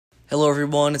Hello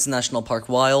everyone, it's National Park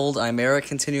Wild. I'm Eric,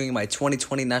 continuing my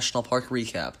 2020 National Park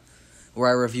recap, where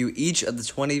I review each of the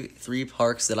 23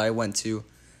 parks that I went to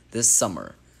this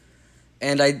summer.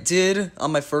 And I did,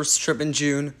 on my first trip in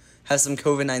June, have some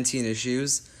COVID-19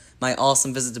 issues. My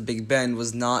awesome visit to Big Bend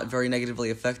was not very negatively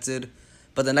affected,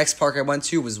 but the next park I went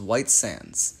to was White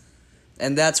Sands.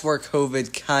 And that's where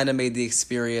COVID kind of made the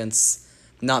experience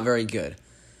not very good.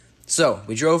 So,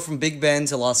 we drove from Big Bend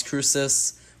to Las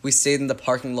Cruces. We stayed in the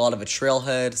parking lot of a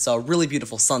trailhead, saw a really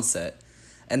beautiful sunset,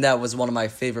 and that was one of my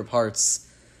favorite parts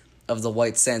of the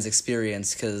White Sands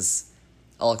experience, because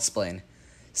I'll explain.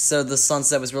 So the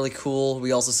sunset was really cool.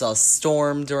 We also saw a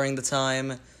storm during the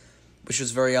time, which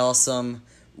was very awesome.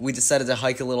 We decided to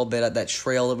hike a little bit at that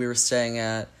trail that we were staying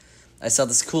at. I saw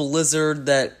this cool lizard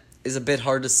that is a bit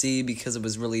hard to see because it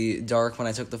was really dark when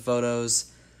I took the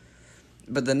photos.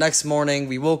 But the next morning,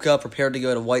 we woke up prepared to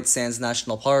go to White Sands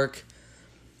National Park.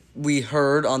 We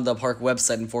heard on the park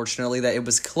website, unfortunately, that it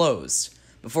was closed.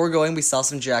 Before going, we saw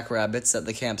some jackrabbits at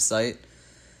the campsite,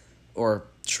 or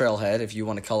trailhead, if you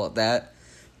want to call it that,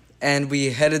 and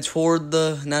we headed toward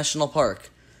the national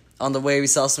park. On the way, we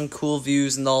saw some cool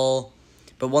views and all,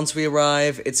 but once we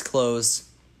arrive, it's closed.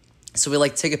 So we,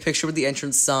 take a picture with the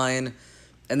entrance sign,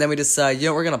 and then we decide,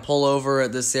 we're going to pull over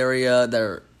at this area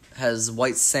that has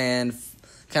white sand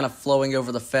kind of flowing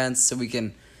over the fence so we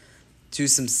can do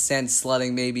some sand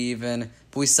sledding maybe even,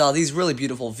 but we saw these really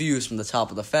beautiful views from the top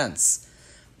of the fence,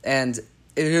 and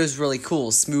it was really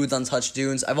cool, smooth, untouched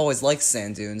dunes. I've always liked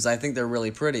sand dunes. I think they're really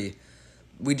pretty.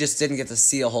 We just didn't get to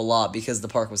see a whole lot because the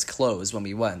park was closed when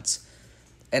we went.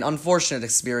 An unfortunate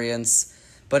experience,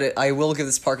 but I will give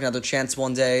this park another chance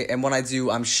one day, and when I do,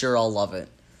 I'm sure I'll love it.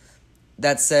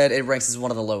 That said, it ranks as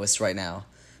one of the lowest right now.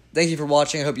 Thank you for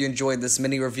watching. I hope you enjoyed this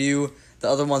mini review. The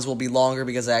other ones will be longer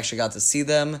because I actually got to see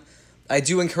them. I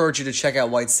do encourage you to check out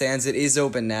White Sands. It is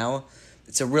open now.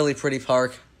 It's a really pretty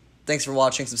park. Thanks for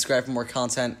watching. Subscribe for more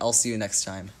content. I'll see you next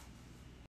time.